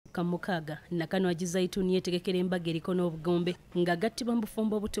Kamukaaga Nakanwagi Zaituni yetegekera embaga eriko n'obugombe ng'agattibwa mu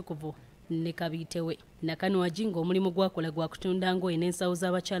bufumbo obutukuvu ne kabiitewe. Nakanwagi ng'omulimu gwakola gwa kutunda ngoye n'ensawo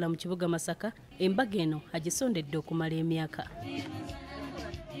z'abakyala mu kibuga Masaka, embaga eno agisondedde okumala emyaka.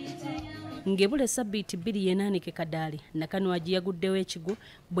 Ngebule sabbiiti 2 yenanike kadaali, Nakanwagi yaguddewo ekigwo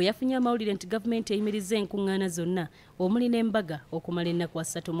bwe yafunye amawulire nti gavumenti eyimiriza enkuŋŋaana zonna omuli n'embaga okumala ennaku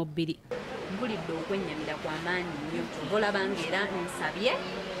 32. Mpulidde okwennyamira kwa maanyi nnyo. Olaba ng'era nsabye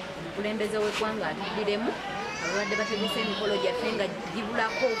omukulembeze w'eggwanga atuddiremu ababadde bategese emikolo gyaffe nga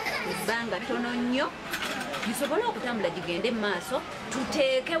gibulako ebbanga ttono nnyo gisobole okutambula gigende mu maaso,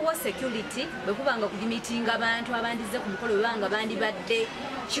 tuteekewo security bwe kubanga kulimitinga abantu abandize ku mukolo bwe banga bandibadde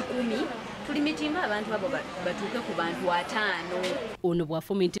 100 tulimitinga abantu abo batuuke ku bantu 5. Ono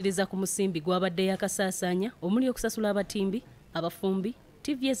bw'afumiitiriza ku musimbi gw'abadde yakasaasaanya omuli okusasula abatimbi, abafumbi,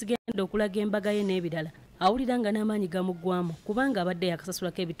 TV ezigenda okulaga embaga ye n'ebirala. Awulira nga n'amaanyi gamuggwaamu kubanga abadde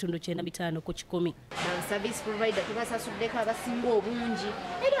yakasasulako ebitundu 95 ku 100. Service provider tubasasuddeko abasinga obungi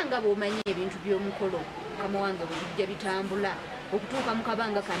era nga bw'omanyi ebintu by'omukolo mukama wange bwe bijja bitambula okutuuka mu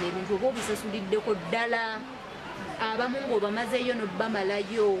kabanga kano ebintu oba obisasuliddeko ddala abamu ng'obamazeeyo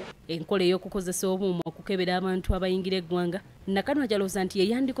n'obbamalayo. Enkola ey'okukozesa obuuma okukebera abantu abayingira eggwanga Nakanwagi alowooza nti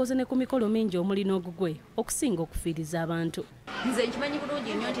yeyandikoze ne ku mikolo mingi omuli n'ogugwe okusinga okufiiriza abantu. Nze nkimanyi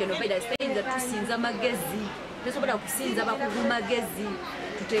bulungi nnyo nti eno faida sitayinza tusinza magezi, tesobola kusinza bakugu magezi.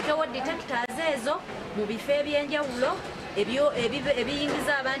 Tuteekewo detectors ezo mu bifo eby'enjawulo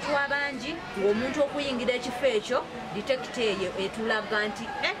ebiyingiza abantu abangi ng'omuntu okuyingira ekifo ekyo detector eyo etulaga nti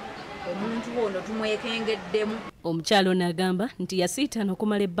omuntu ono tumwekengeddemu. Omukyalo ono agamba nti yasiitaana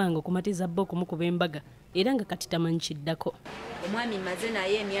okumala ebbanga okumatiza bbo okumukuba embaga era nga kati tamanyi kiddako. Omwami mmaze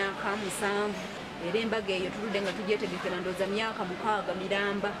naye emyaka 7 era embaga eyo tuludde nga tugyetegekera ndowooza myaka 6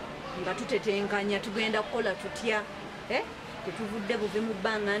 miramba nga tutetenkanya tugenda kukola tutya. Tetuvudde buve mu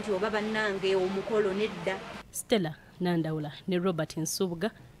bbanga nti oba bannange omukolo nedda. Stella Nandawula ne Robert Nsubuga,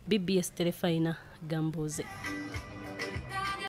 BBS Telefina Gambuuze.